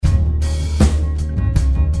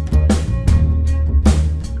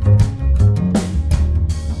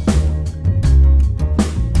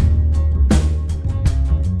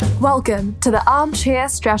Welcome to the Armchair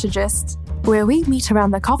Strategist, where we meet around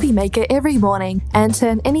the coffee maker every morning and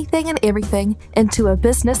turn anything and everything into a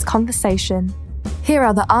business conversation. Here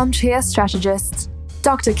are the Armchair Strategists,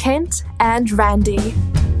 Dr. Kent and Randy.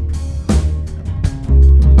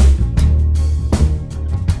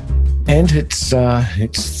 And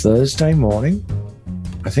it's Thursday morning.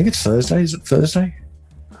 I think it's Thursday. Is it Thursday?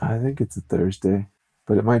 I think it's a Thursday,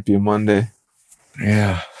 but it might be a Monday.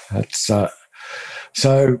 Yeah, that's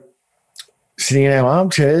so sitting in our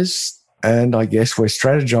armchairs, and I guess we're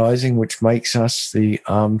strategizing, which makes us the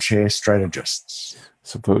armchair strategists.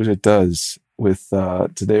 Suppose it does. With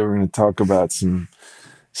today, we're going to talk about some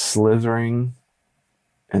slithering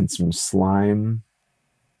and some slime.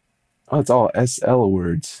 Oh, it's all SL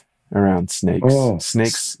words around snakes. Oh.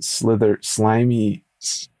 Snakes slither, slimy,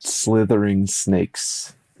 slithering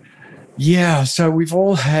snakes. Yeah, so we've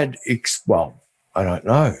all had I don't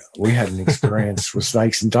know. We had an experience with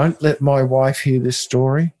snakes, and don't let my wife hear this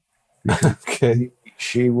story. Okay.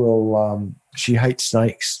 She will. She hates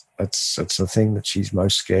snakes. That's the thing that she's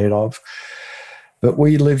most scared of. But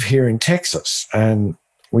we live here in Texas, and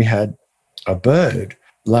we had a bird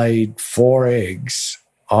laid 4 eggs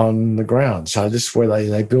on the ground. So this is where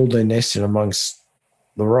they build their nest in amongst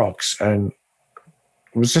the rocks, and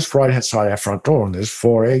it was just right outside our front door, and there's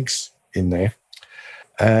 4 eggs in there.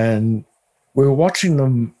 And we were watching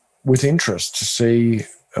them with interest to see,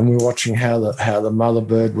 and we were watching how the mother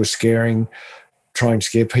bird was trying to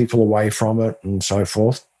scare people away from it and so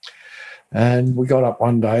forth. And we got up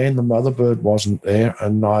one day and the mother bird wasn't there,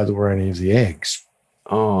 and neither were any of the eggs.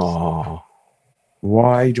 Oh.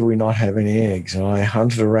 Why do we not have any eggs? And I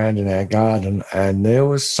hunted around in our garden, and there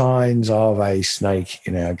was signs of a snake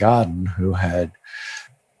in our garden who had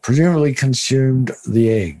presumably consumed the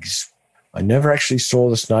eggs. I never actually saw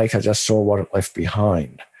the snake. I just saw what it left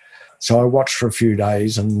behind. So I watched for a few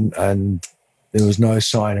days, and there was no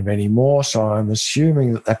sign of any more. So I'm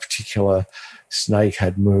assuming that particular snake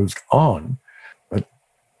had moved on. But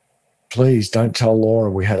please don't tell Laura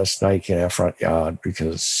we had a snake in our front yard,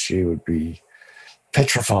 because she would be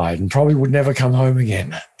petrified and probably would never come home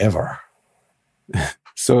again, ever.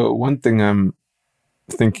 So one thing I'm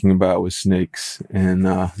thinking about with snakes, and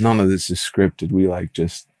none of this is scripted. We like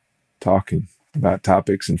just talking about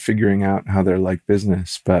topics and figuring out how they're like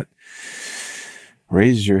business, but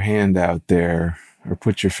raise your hand out there or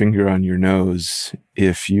put your finger on your nose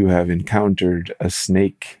if you have encountered a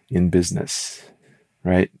snake in business,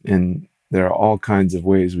 right? And there are all kinds of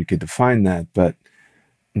ways we could define that, but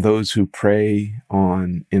those who prey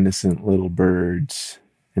on innocent little birds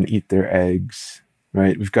and eat their eggs,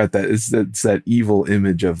 right? We've got that. It's that evil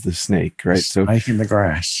image of the snake, right? So Snake in the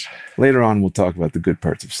grass. later on, we'll talk about the good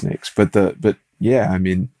parts of snakes. But yeah, I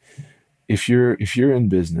mean, if you're in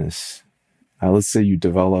business, let's say you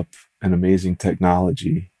develop an amazing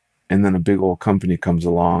technology, and then a big old company comes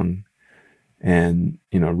along and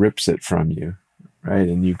rips it from you, right?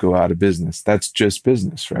 And you go out of business. That's just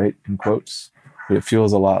business, right? In quotes. But it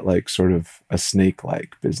feels a lot like sort of a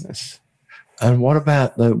snake-like business. And what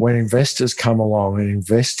about when investors come along and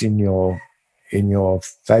invest in your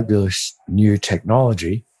fabulous new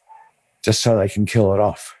technology just so they can kill it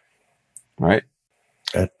off? Right.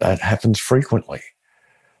 That happens frequently.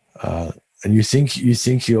 And you think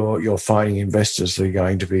you're finding investors that are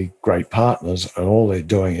going to be great partners, and all they're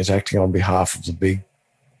doing is acting on behalf of the big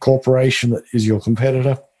corporation that is your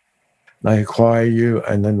competitor. They acquire you,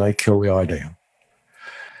 and then they kill the idea.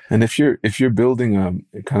 And if you're building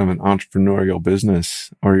a kind of an entrepreneurial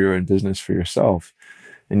business, or you're in business for yourself,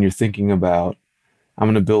 and you're thinking about, I'm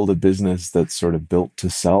going to build a business that's sort of built to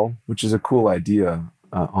sell, which is a cool idea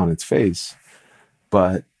on its face,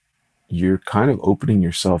 but you're kind of opening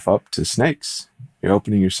yourself up to snakes. You're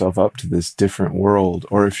opening yourself up to this different world,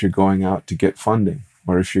 or if you're going out to get funding,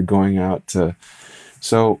 or if you're going out to...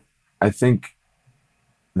 So I think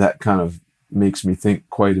that kind of makes me think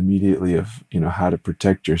quite immediately of, how to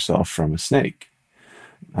protect yourself from a snake.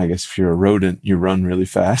 I guess if you're a rodent, you run really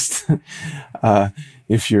fast.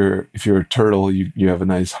 If you're a turtle, you have a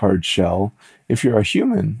nice hard shell. If you're a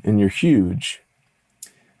human and you're huge,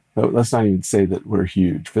 but let's not even say that we're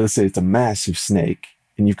huge, but let's say it's a massive snake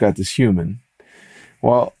and you've got this human.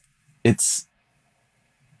 Well, let's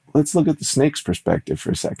look at the snake's perspective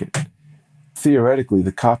for a second. Theoretically,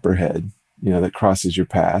 the copperhead, that crosses your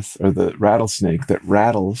path, or the rattlesnake that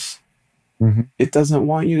rattles, It doesn't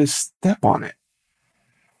want you to step on it.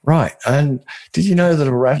 Right. And did you know that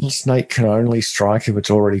a rattlesnake can only strike if it's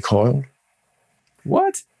already coiled?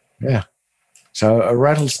 What? Yeah. So a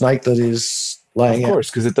rattlesnake that is laying Of course,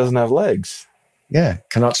 because it doesn't have legs.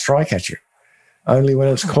 cannot strike at you. Only when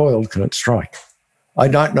it's coiled can it strike. I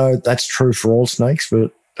don't know if that's true for all snakes,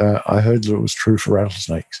 but I heard that it was true for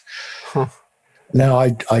rattlesnakes. Huh. Now,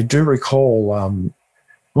 I do recall,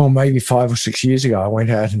 well, maybe 5 or 6 years ago, I went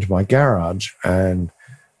out into my garage and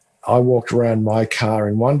I walked around my car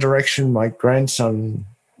in one direction. My grandson,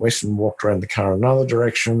 Weston, walked around the car in another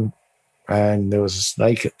direction, and there was a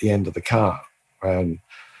snake at the end of the car. And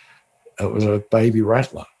it was a baby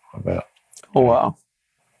rattler about. Oh, wow.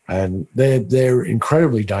 And they're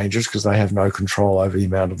incredibly dangerous because they have no control over the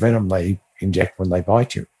amount of venom they inject when they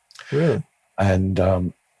bite you. Really?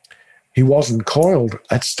 And he wasn't coiled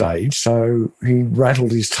at stage, so he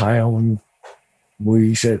rattled his tail and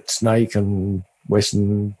we said snake, and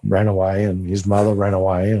Weston ran away and his mother ran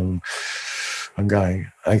away, and I'm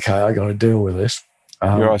going, okay, I got to deal with this.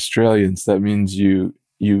 You're Australians. That means you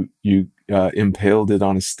impaled it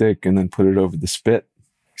on a stick and then put it over the spit.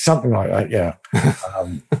 Something like that, yeah.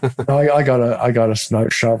 I got a snow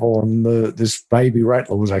shovel, and this baby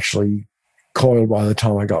rattler was actually coiled by the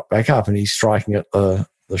time I got back up, and he's striking at the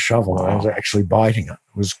shovel. Wow. And I was actually biting it.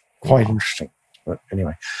 It was quite interesting. But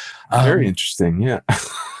anyway, very interesting, yeah.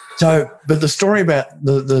 So, but the story about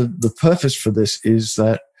the purpose for this is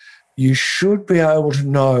that you should be able to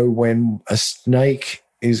know when a snake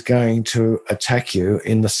is going to attack you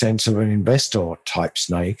in the sense of an investor type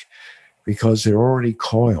snake, because they're already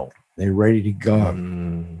coiled. They're ready to go.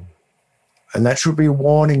 And that should be a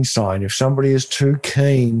warning sign. If somebody is too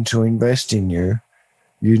keen to invest in you,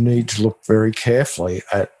 you need to look very carefully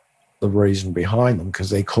at the reason behind them,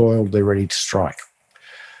 because they're coiled, they're ready to strike.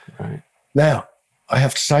 Right. Now, I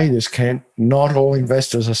have to say this, Kent, not all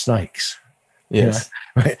investors are snakes. Yes.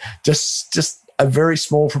 You know? Just a very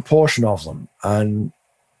small proportion of them,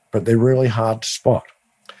 but they're really hard to spot.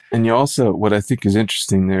 And you also, what I think is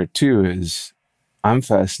interesting there too is I'm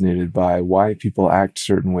fascinated by why people act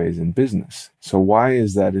certain ways in business. So why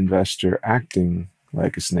is that investor acting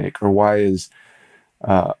like a snake? Or why is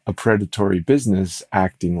a predatory business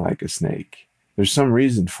acting like a snake? There's some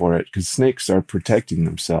reason for it, because snakes are protecting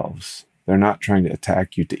themselves. They're not trying to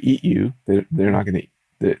attack you to eat you. They're not going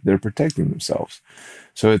to. They're protecting themselves.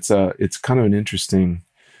 So it's kind of an interesting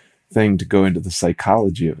thing to go into the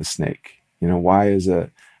psychology of a snake. You know, why is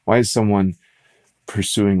someone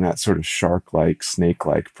pursuing that sort of shark-like,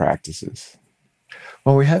 snake-like practices?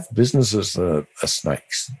 Well, we have businesses that are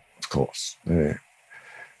snakes, of course. They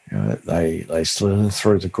slither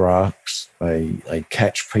through the grass. They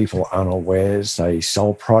catch people unawares. They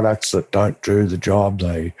sell products that don't do the job.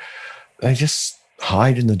 They just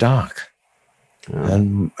hide in the dark. Yeah.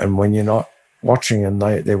 And when you're not watching, and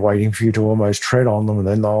they're waiting for you to almost tread on them, and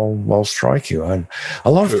then they'll strike you. And a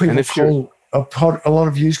lot of people a lot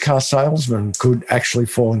of used car salesmen could actually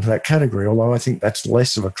fall into that category, although I think that's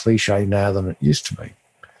less of a cliche now than it used to be.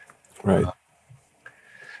 Right.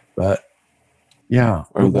 But yeah.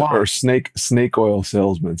 Or snake oil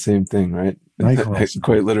salesman, same thing, right?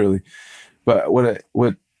 Quite literally. But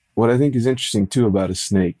what I think is interesting too about a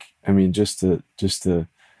snake, I mean, just to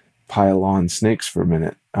pile on snakes for a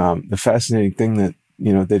minute, the fascinating thing that,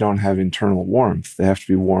 you know, they don't have internal warmth. They have to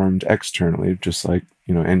be warmed externally, just like,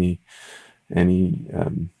 you know, any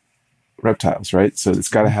reptiles, right? So it's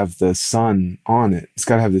got to have the sun on it. It's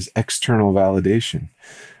got to have this external validation.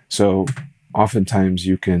 So oftentimes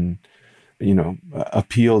you can, you know,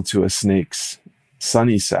 appeal to a snake's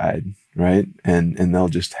sunny side, right? And they'll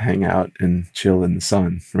just hang out and chill in the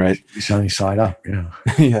sun, right? Sunny side up, yeah.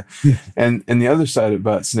 Yeah. And the other side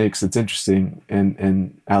about snakes that's interesting,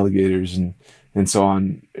 and alligators and so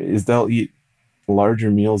on, is they'll eat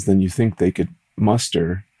larger meals than you think they could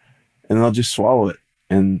muster, and they'll just swallow it,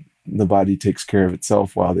 and the body takes care of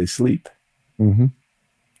itself while they sleep. Mm-hmm.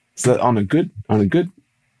 So that on a good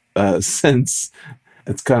sense,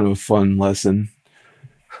 it's kind of a fun lesson.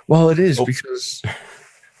 Well, it is, because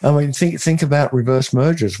I mean, think about reverse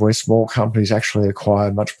mergers where small companies actually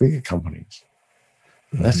acquire much bigger companies.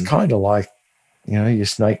 Mm-hmm. That's kind of like, you know, your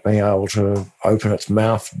snake being able to open its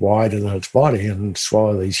mouth wider than its body and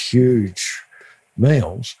swallow these huge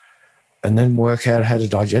meals, and then work out how to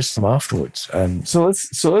digest them afterwards. And so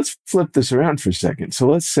let's flip this around for a second. So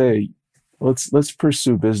let's say let's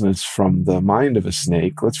pursue business from the mind of a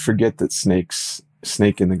snake. Let's forget that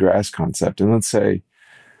snake in the grass concept, and let's say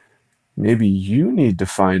maybe you need to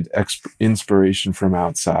find inspiration from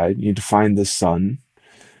outside. You need to find the sun.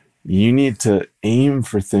 You need to aim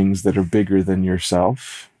for things that are bigger than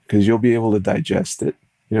yourself, because you'll be able to digest it,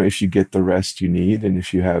 you know, if you get the rest you need, and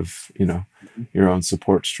if you have, you know, your own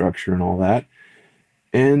support structure and all that,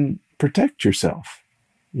 and protect yourself,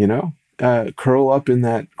 you know, curl up in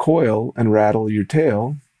that coil and rattle your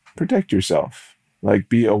tail, protect yourself, like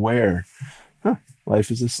be aware.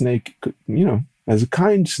 Life is a snake, you know, as a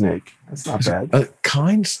kind snake. That's not bad. A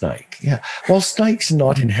kind snake, yeah. Well, snakes are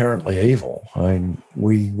not inherently evil. I mean,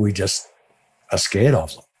 we just are scared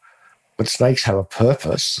of them. But snakes have a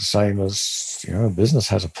purpose, the same as, a business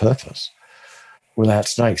has a purpose. Without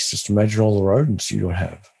snakes, just imagine all the rodents you would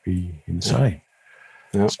have. It'd be insane.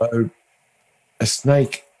 Yeah. So a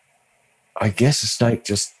snake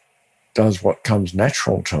just does what comes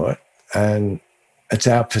natural to it. And it's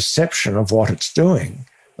our perception of what it's doing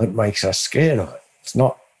that makes us scared of it. It's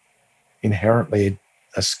not inherently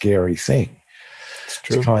a scary thing.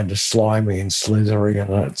 It's kind of slimy and slithery,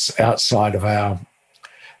 and it's outside of our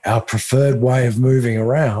preferred way of moving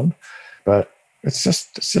around, but it's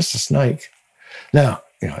just a snake. Now,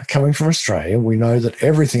 coming from Australia, we know that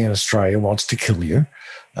everything in Australia wants to kill you,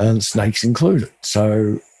 and snakes included.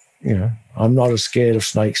 So, I'm not as scared of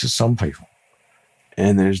snakes as some people.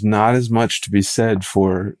 And there's not as much to be said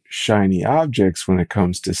for shiny objects when it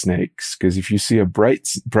comes to snakes. Because if you see a bright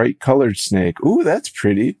colored snake, ooh, that's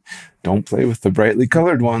pretty. Don't play with the brightly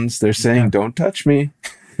colored ones. They're saying, don't touch me.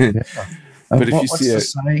 Yeah. But if you what's see the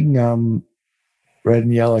saying, red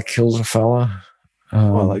and yellow kills a fella? I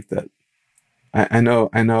like that. I know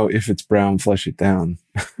if it's brown, flush it down.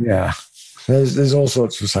 Yeah. There's all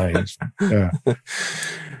sorts of sayings. Yeah.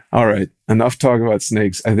 All right. Enough talk about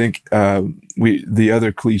snakes. I think the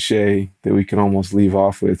other cliche that we can almost leave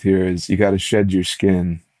off with here is you got to shed your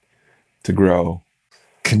skin to grow.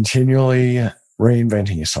 Continually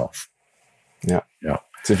reinventing yourself. Yeah.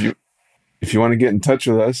 So if you want to get in touch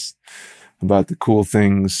with us about the cool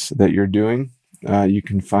things that you're doing, you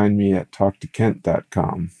can find me at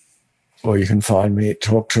talktokent.com. Or you can find me at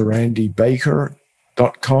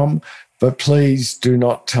talktorandybaker.com. But please do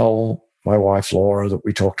not tell my wife, Laura, that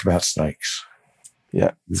we talked about snakes.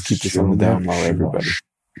 Yeah, let's keep this on the down low, everybody.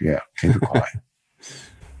 Yeah, keep it quiet.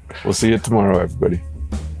 We'll see you tomorrow, everybody.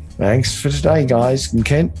 Thanks for today, guys. And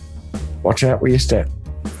Kent, watch out where you step.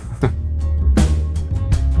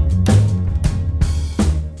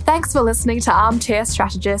 Thanks for listening to Armchair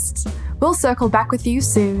Strategists. We'll circle back with you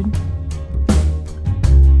soon.